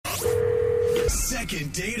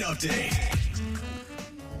Second date update.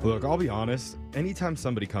 Look, I'll be honest. Anytime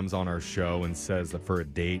somebody comes on our show and says that for a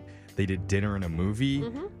date they did dinner and a movie,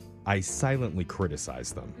 I silently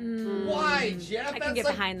criticize them. Why, Jeff? I can get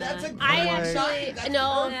behind that's that. A I great actually, shot. That's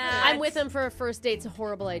no, perfect. I'm with him for a first date. It's a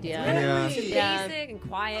horrible idea. Yeah. Yeah. Basic and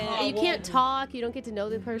quiet. You can't talk. You don't get to know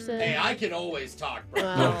the person. Hey, I can always talk, bro.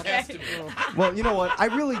 Well. Don't test me. Well, you know what? I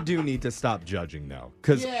really do need to stop judging, though.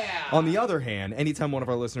 Because Yeah. on the other hand, anytime one of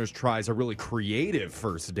our listeners tries a really creative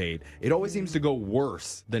first date, it always seems to go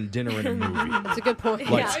worse than dinner and a movie. That's a good point.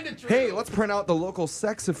 Like, Kinda true. hey, let's print out the local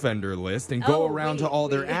sex offender list and go Oh, around to wait, all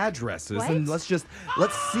their wait. addresses What? and let's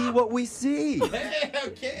see what we see.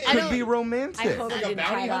 Okay. I Could don't- be romantic. I hope Like I a didn't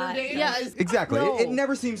bounty try hunter that. date? Yeah. Exactly. No. It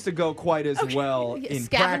never seems to go quite as well Yeah, in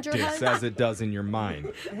scavenger practice hunt? as it does in your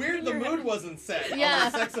mind. Weird the mood wasn't set Yeah.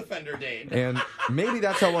 on the sex offender date. And maybe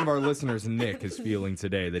that's how one of our listeners, Nick, is feeling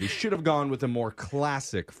today, that he should have gone with a more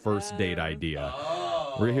classic first date idea.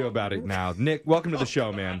 Oh. We'll hear about it now. Nick, welcome to the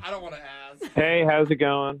show, man. I don't want to ask. Hey, how's it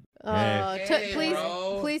going? Hey, Please,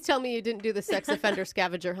 bro. please tell me you didn't do the sex offender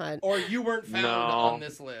scavenger hunt. Or you weren't found No. on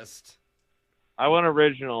this list. I went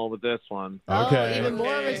original with this one. Okay. Oh, even more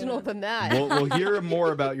Okay. original than that. We'll hear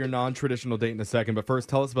more about your non-traditional date in a second, but first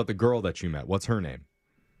tell us about the girl that you met. What's her name?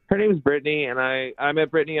 Her name is Brittany, and I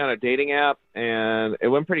met Brittany on a dating app, and it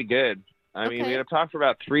went pretty good. I mean, Okay. we had talked for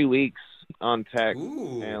about 3 weeks on text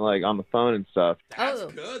Ooh. and like on the phone and stuff. That's Oh.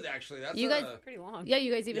 good, actually. That's You guys- Pretty long. Yeah,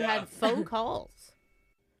 you guys even Yeah. had phone calls.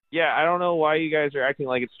 Yeah, I don't know why you guys are acting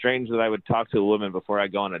like it's strange that I would talk to a woman before I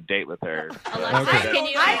go on a date with her. Alexa, Okay. can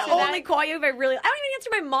you I answer only that? call you if I don't even answer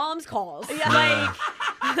my mom's calls. Yeah. Like,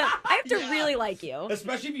 I have to really like you.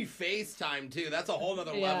 Especially if you FaceTime, too. That's a whole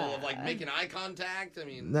other level of, like, making eye contact. I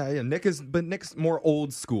mean... Nah, yeah, Nick's more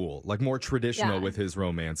old school, like more traditional Yeah. with his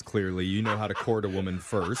romance, clearly. You know how to court a woman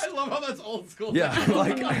first. I love how that's old school. Yeah,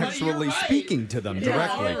 like You're actually right. speaking to them You're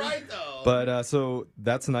directly. all right, though. But so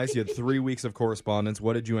that's nice. You had 3 weeks of correspondence.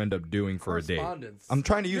 What did you end up doing for a date? Correspondence. I'm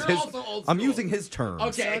trying to use You're his. also old I'm school. using his terms.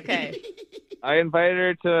 Okay. Okay. I invited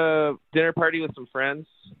her to a dinner party with some friends.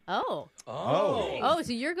 Oh. Oh. Oh,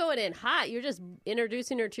 so you're going in hot. You're just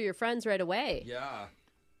introducing her to your friends right away. Yeah.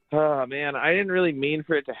 Oh man, I didn't really mean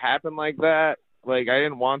for it to happen like that. Like I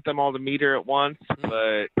didn't want them all to meet her at once,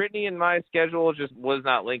 but Brittany and my schedule just was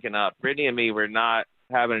not linking up. Brittany and me were not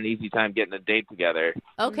having an easy time getting a date together.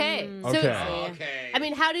 Okay. Mm. So, Okay. Okay. I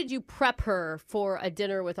mean, how did you prep her for a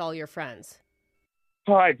dinner with all your friends?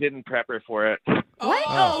 Oh, I didn't prep her for it. What?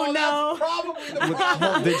 Oh, no. That's probably the With-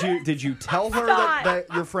 problem. did you tell her that, Stop.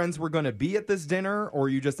 that your friends were going to be at this dinner, or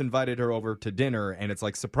you just invited her over to dinner and it's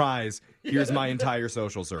like, surprise, here's my entire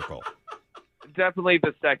social circle? Definitely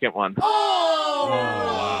the second one. Oh,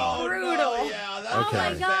 wow. no, Brutal. No, yeah, that Okay.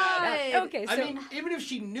 sounds bad. Okay, so I mean, even if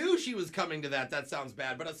she knew she was coming to that sounds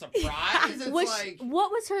bad. But a surprise, it's like...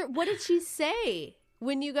 What did she say?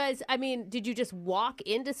 When you guys, I mean, did you just walk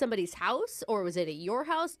into somebody's house or was it at your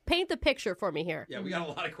house? Paint the picture for me here. Yeah, we got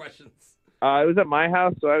a lot of questions. It was at my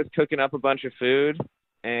house, so I was cooking up a bunch of food,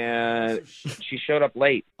 and she showed up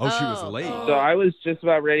late. Oh, she was Oh. late. So I was just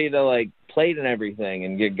about ready to like plate and everything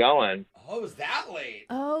and get going. Oh, it was that late?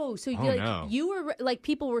 Oh, so Oh, no. you were like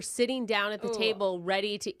people were sitting down at the Ugh. table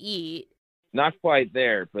ready to eat. Not quite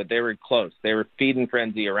there, but they were close. They were feeding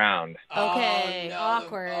frenzy around. Okay. Oh, no.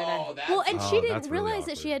 Awkward. Oh, that's Well, and Oh, she that's didn't really realize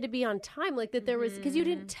that she awkward. had to be on time, like that there was because you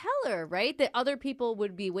didn't tell her, right? That other people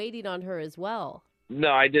would be waiting on her as well.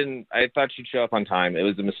 No, I didn't. I thought she'd show up on time. It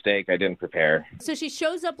was a mistake. I didn't prepare. So she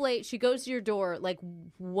shows up late. She goes to your door. Like,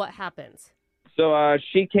 what happens? So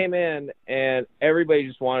she came in, and everybody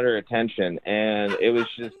just wanted her attention, and it was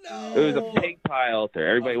just No. it was a pig pile out there.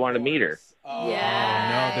 Everybody wanted to meet her. Oh.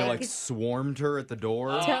 Yeah. Oh, no, they like 'cause- swarmed her at the door.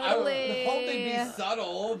 I Totally. would hope they'd be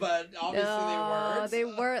subtle, but obviously they weren't. They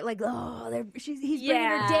weren't like, oh, he's bringing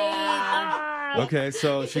Yeah. her date. Ah. Okay,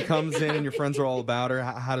 so she comes in and your friends are all about her.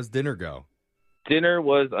 How does dinner go? Dinner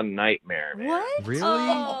was a nightmare, man. What? Really?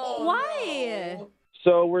 Oh, Why? no.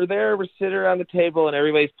 So we're there, we're sitting around the table, and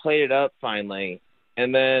everybody's plated up finally.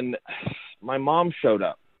 And then my mom showed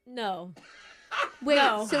up. no. Wait,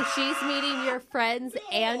 No. so she's meeting your friends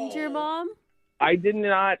and your mom? I did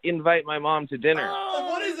not invite my mom to dinner.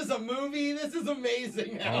 What is this, a movie? This is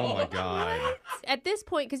amazing now. Oh my god. At this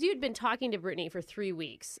point, because you had been talking to Brittany for 3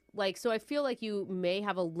 weeks, like, so I feel like you may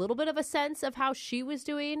have a little bit of a sense of how she was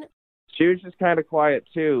doing. She was just kind of quiet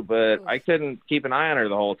too, but Oof. I couldn't keep an eye on her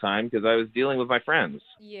the whole time because I was dealing with my friends.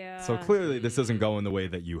 Yeah. So clearly this isn't going the way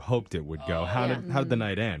that you hoped it would go. Oh, How yeah. did the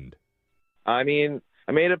night end? I mean,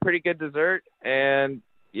 I made a pretty good dessert, and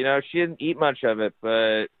you know, she didn't eat much of it,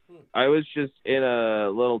 but I was just in a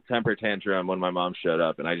little temper tantrum when my mom showed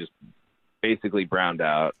up, and I just basically browned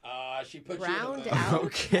out. I She put Browned you in out?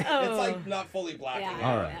 Okay. It's like not fully black. Yeah, and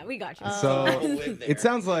All white. right. yeah, we got you. So live there. it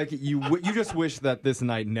sounds like you just wish that this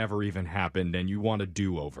night never even happened, and you want a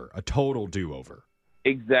do-over, a total do-over.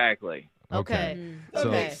 Exactly. Okay. That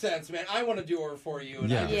So- makes sense, man. I want to do over for you. And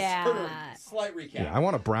Yeah. I just Yeah. sort of slight recap. Yeah, I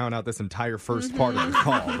want to brown out this entire first part of the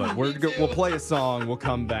call, but Me too. we'll play a song, we'll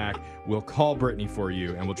come back, we'll call Brittany for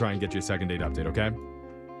you, and we'll try and get you a second date update, okay?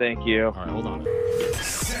 Thank you. All right, hold on.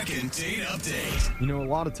 Second date update. You know, a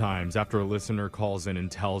lot of times after a listener calls in and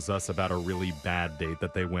tells us about a really bad date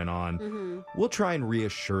that they went on, we'll try and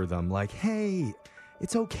reassure them, like, hey,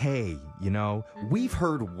 it's okay, you know? We've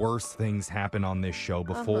heard worse things happen on this show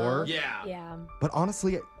before, Yeah. Yeah. but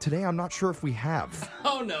honestly, today I'm not sure if we have.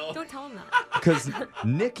 Oh, no. Don't tell him that. Because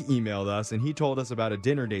Nick emailed us and he told us about a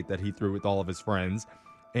dinner date that he threw with all of his friends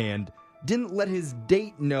and didn't let his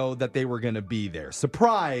date know that they were going to be there.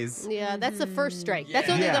 Surprise! Yeah, that's the first strike. That's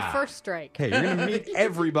only the Yeah. first strike. Hey, you're going to meet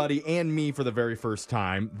everybody and me for the very first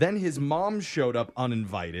time. Then his mom showed up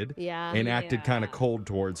uninvited Yeah. and acted kind of cold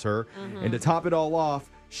towards her. And to top it all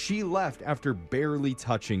off, she left after barely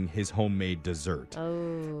touching his homemade dessert.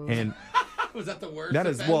 Oh. And Was that the worst? that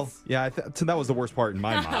is, offense? well, yeah, so that was the worst part in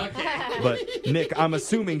my mind. But Nick, I'm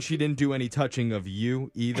assuming she didn't do any touching of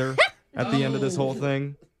you either at the end of this whole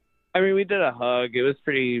thing. I mean, we did a hug. It was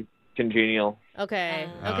pretty congenial. Okay.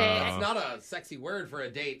 Uh, Okay. It's not a sexy word for a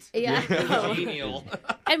date. Yeah. Congenial.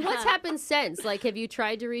 And what's happened since? Like, have you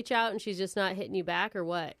tried to reach out and she's just not hitting you back, or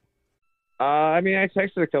what? I mean, I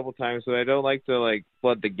texted a couple times, but I don't like to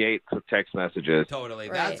flood the gates with text messages. Totally.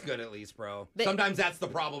 Right. That's good at least, bro. But- Sometimes that's the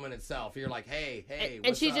problem in itself. You're like, hey, And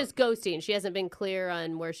what's she's up? just ghosting. She hasn't been clear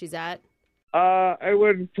on where she's at. I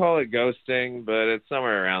wouldn't call it ghosting, but it's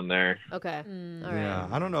somewhere around there. Okay. All right. Yeah,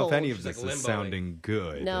 I don't know if Cool. any of She's this like is limboing. sounding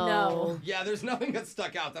good. No. Yeah, there's nothing that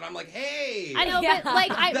stuck out that I'm like, hey. I know, Yeah. but like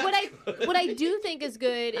That's what I do think is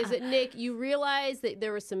good is that Nick, you realize that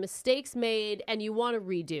there were some mistakes made and you want to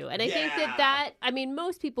redo. And I think Yeah. that I mean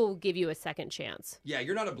most people will give you a second chance. Yeah,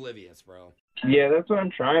 you're not oblivious, bro. Yeah, that's what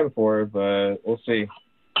I'm trying for, but we'll see.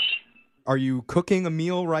 Are you cooking a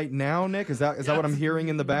meal right now, Nick? Is that what I'm hearing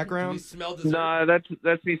in the We background? smell dessert. No,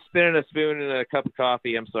 that's me spinning a spoon in a cup of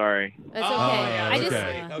coffee. I'm sorry. That's Oh, okay. yeah, I just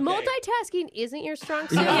okay. multitasking isn't your strong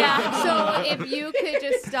suit. Yeah. So if you could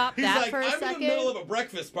just stop He's that like, for a I'm second. in the middle of a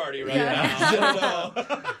breakfast party right Yeah. now.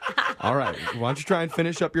 So, All right. Why don't you try and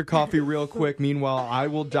finish up your coffee real quick? Meanwhile, I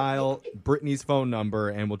will dial Brittany's phone number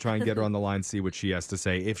and we'll try and get her on the line, see what she has to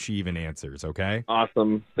say, if she even answers, okay?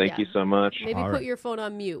 Awesome. Thank Yeah. you so much. Maybe All put right. your phone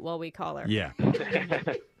on mute while we call her. Yeah.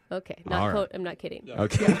 Okay. All right. I'm not kidding.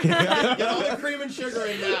 Okay. Get all the cream and sugar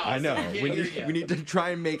in now. I know. So we We can't hear need, ya. we need to try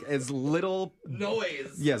and make as little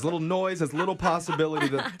noise. as little noise, as little possibility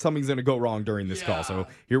that something's going to go wrong during this call. So Yeah.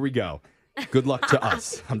 here we go. Good luck to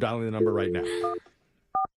us. I'm dialing the number right now.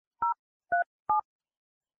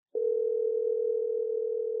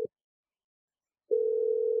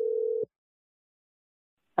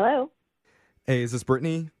 Hello, Hey, is this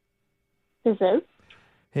Brittany? this is.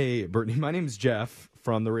 Hey, Brittany. My name's Jeff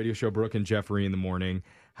from the radio show Brooke and Jeffrey in the Morning.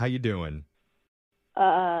 How you doing?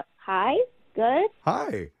 Hi, good.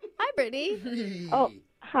 Hi. Hi, Brittany. Oh,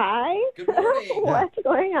 hi. Good morning. What's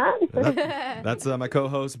going on? That's my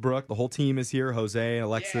co-host Brooke. The whole team is here. Jose,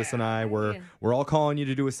 Alexis, and I. We're all calling you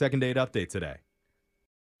to do a second date update today.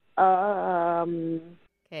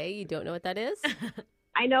 Okay, you don't know what that is?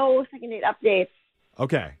 I know second date updates,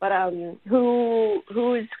 Okay. but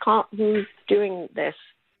who's doing this?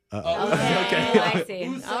 Okay. I see.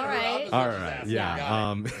 Who's All right. All right.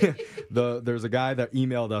 Yeah. There's a guy that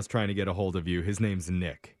emailed us trying to get a hold of you. His name's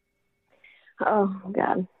Nick. Oh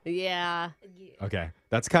God. Yeah. Okay.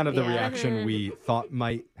 That's kind of the Yeah. reaction we thought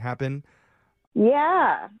might happen.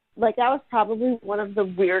 Yeah, like that was probably one of the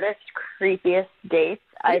weirdest, creepiest dates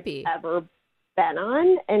Creepy. I've ever been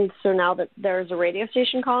on. And so now that there's a radio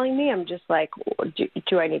station calling me, I'm just like,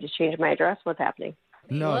 do I need to change my address? What's happening?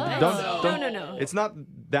 No, What? don't. No. It's not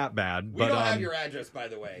that bad, We but don't have your address, by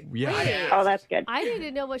the way. yeah. I asked. Oh, that's good. I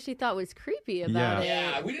didn't know what she thought was creepy about it.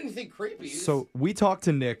 Yeah, we didn't think creepy. So we talked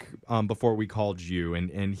to Nick before we called you,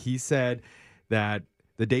 and he said that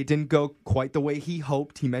the date didn't go quite the way he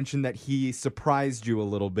hoped. He mentioned that he surprised you a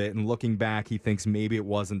little bit, and looking back, he thinks maybe it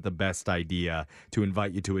wasn't the best idea to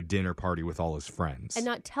invite you to a dinner party with all his friends. And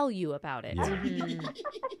not tell you about it. Yeah.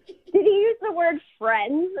 Did he use the word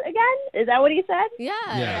friends again? Is that what he said? Yeah.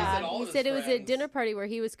 Yeah. He said all He his said it was a friends. dinner party where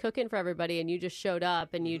he was cooking for everybody and you just showed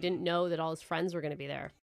up and you didn't know that all his friends were going to be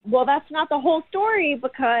there. Well, that's not the whole story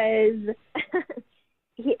because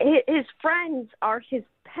his friends are his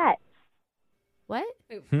pets. What?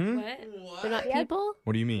 Hmm? What? What? They're not Yes. people?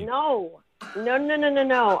 What do you mean? No.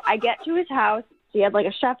 I get to his house He had like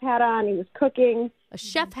a chef hat on. He was cooking. A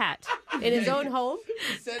chef hat in his own home?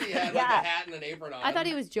 He said he had like Yeah. a hat and an apron on. I thought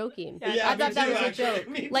he was joking. Yeah, I me thought that too, was a actually. joke.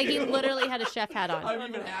 Me Like he too. literally had a chef hat on. I'm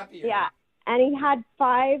even happier. Yeah. And he had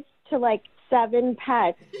 5 to like 7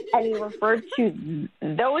 pets, and he referred to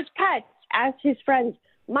those pets as his friends.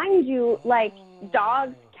 Mind you, like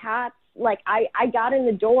dogs, cats, like I got in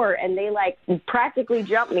the door and they like practically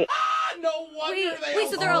jumped me. No wonder they Wait,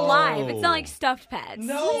 all so they're alive. It's Oh. not like stuffed pets.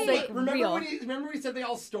 No, It's like but remember real. when he said they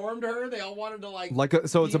all stormed her? They all wanted to like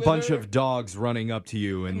So it's a be with bunch her? of dogs running up to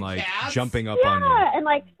you and like Cats? jumping up on you. Yeah, and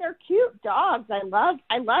like they're cute dogs. I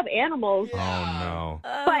love animals. Oh no.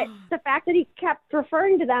 But the fact that he kept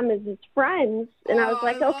referring to them as his friends, and I was Oh,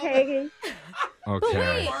 like, I love okay.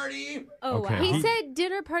 Okay. party. Oh, Okay. wow. He said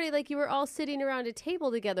dinner party like you were all sitting around a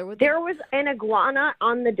table together. With There was an iguana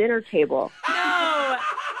on the dinner table. No.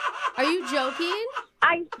 Are you joking?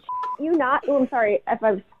 You not? Oh, I'm sorry if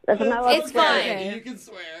I'm not allowed It's to swear. fine. You can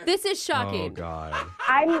swear. This is Oh shocking. god.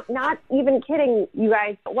 I'm not even kidding, you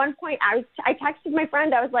guys. At one point, I texted my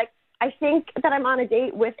friend. I was like, I think that I'm on a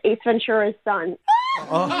date with Ace Ventura's son.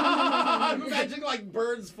 I'm imagining like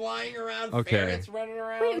birds flying around, Okay. ferrets running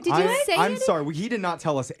around. Wait, did you say I'm it? sorry. He did not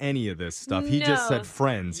tell us any of this stuff. He just No. said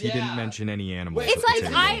friends. He didn't Yeah. mention any animals. Wait, It's at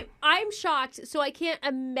the like table. I'm shocked, so I can't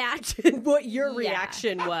imagine what your Yeah.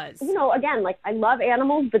 reaction was. You know, again, like I love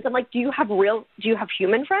animals, but then like, do you have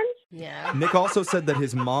human friends? Yeah. Nick also said that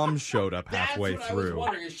his mom showed up That's halfway what I was through.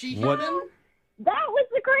 wondering. Is she What- human? That was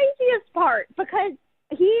the craziest part because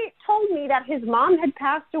he told me that his mom had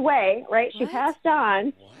passed away, right? She What? passed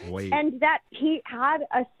on, Wait. and that he had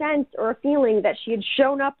a sense or a feeling that she had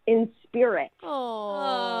shown up in spirit.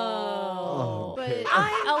 Oh. Okay. But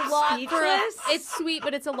I'm a lot speechless. it's sweet,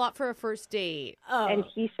 but it's a lot for a first date. Oh. And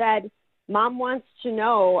he said, Mom wants to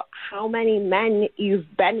know how many men you've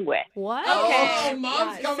been with. What? Oh,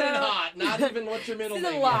 mom's Yeah, coming in so- hot. Not even what's your middle This is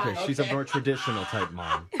a name. lot. yet. Okay, she's a more traditional type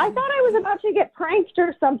mom. I thought I was about to get pranked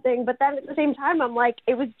or something, but then at the same time, I'm like,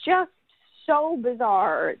 it was just so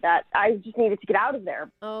bizarre that I just needed to get out of there.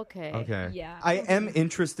 Okay. Okay. Yeah. I am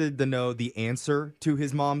interested to know the answer to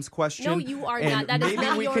his mom's question. No, you are and not. That is maybe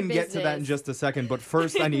not we your can get to that in business. just a second. But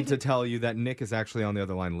first, I need to tell you that Nick is actually on the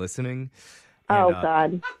other line listening. Oh, And,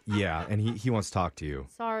 God. Yeah, and he wants to talk to you.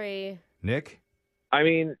 Sorry. Nick? I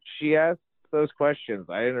mean, she asked those questions.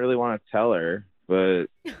 I didn't really want to tell her, but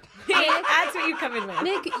That's what you come in with.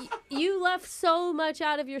 Nick, you left so much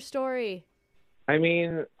out of your story. I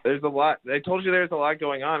mean, there's a lot. I told you there's a lot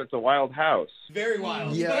going on. It's a wild house. Very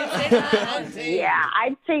wild. Yeah. Untamed. Yeah,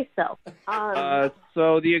 I'd say so.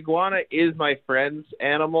 So the iguana is my friend's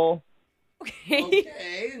animal. Okay,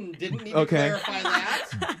 and didn't need to Okay. clarify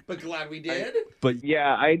that, but glad we did. But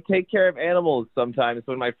Yeah, I take care of animals sometimes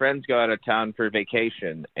when my friends go out of town for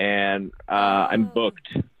vacation, and I'm booked.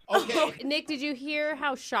 Okay. Nick, did you hear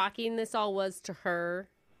how shocking this all was to her?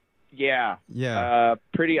 Yeah, yeah,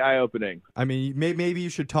 pretty eye-opening. I mean, maybe you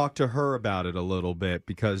should talk to her about it a little bit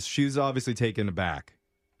because she's obviously taken aback.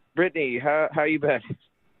 Brittany, how you been?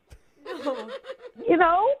 You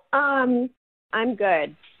know, I'm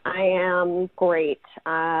good. I am great.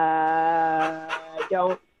 I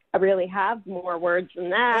don't really have more words than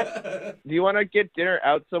that. Do you want to get dinner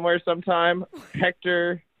out somewhere sometime?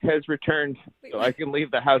 Hector has returned, so I can leave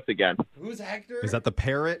the house again. Who's Hector? Is that the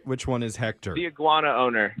parrot? Which one is Hector? The iguana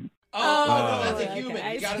owner. Oh, Oh, that's a okay, human.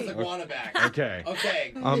 I He got his see. iguana back. Okay.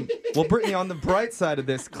 Okay. Well, Brittany, on the bright side of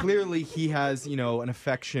this, clearly he has, an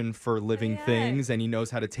affection for living Yeah. things and he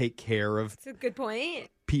knows how to take care of That's a good point.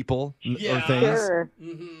 people or Yeah. things. Sure.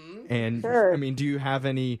 Mm-hmm. And Sure. I mean, do you have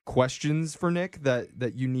any questions for Nick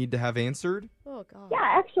that you need to have answered? Oh, God. Yeah,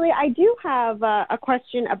 actually, I do have a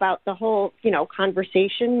question about the whole,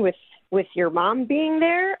 conversation with your mom being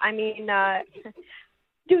there. I mean,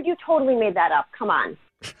 dude, you totally made that up. Come on.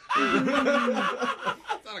 That's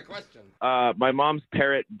not a question. My mom's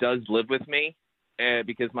parrot does live with me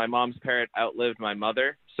because my mom's parrot outlived my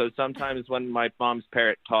mother. So sometimes when my mom's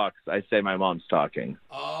parrot talks, I say my mom's talking.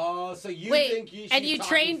 Oh, so you Wait, think and she's you talking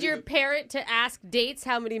trained to your the- parrot to ask dates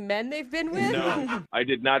how many men they've been with? No, I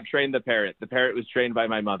did not train the parrot. The parrot was trained by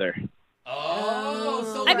my mother. Oh,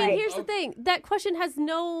 so I mean, Right. here's the thing. That question has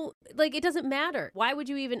no, it doesn't matter. Why would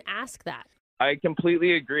you even ask that? I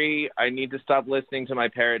completely agree. I need to stop listening to my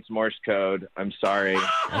parrot's Morse code. I'm sorry.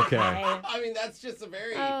 Okay. I mean, that's just a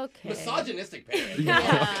very Okay. misogynistic parent. Yeah,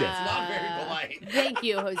 It's okay. not very polite. Thank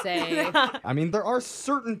you, Jose. I mean, there are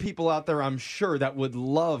certain people out there, I'm sure, that would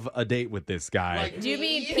love a date with this guy. Like Do you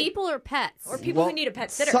me? mean people or pets? Or people Well, who need a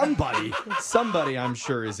pet sitter. Somebody I'm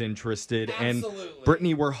sure is interested. Absolutely. And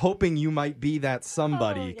Brittany, we're hoping you might be that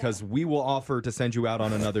somebody Oh, yeah. because we will offer to send you out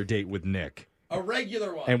on another date with Nick A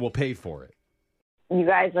regular one. and we'll pay for it. you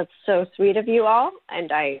guys, that's so sweet of you all,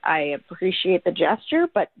 and I appreciate the gesture,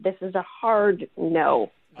 but this is a hard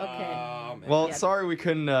no. Okay. Well, sorry we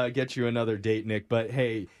couldn't get you another date, Nick, but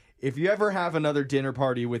hey, if you ever have another dinner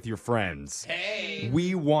party with your friends,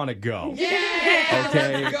 we want to go. Yeah!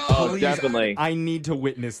 Okay? Let's go! Oh, definitely. I need to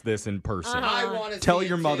witness this in person. I want to Tell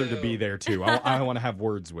your mother to be there, too. I want to have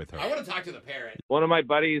words with her. I want to talk to the parent. One of my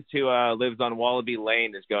buddies who lives on Wallaby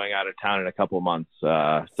Lane is going out of town in a couple months,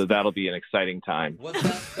 so that'll be an exciting time. What's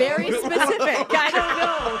that? Very specific. I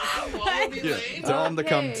don't know. Wallaby Lane? Tell them to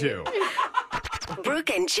come, too. Brooke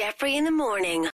and Jeffrey in the morning.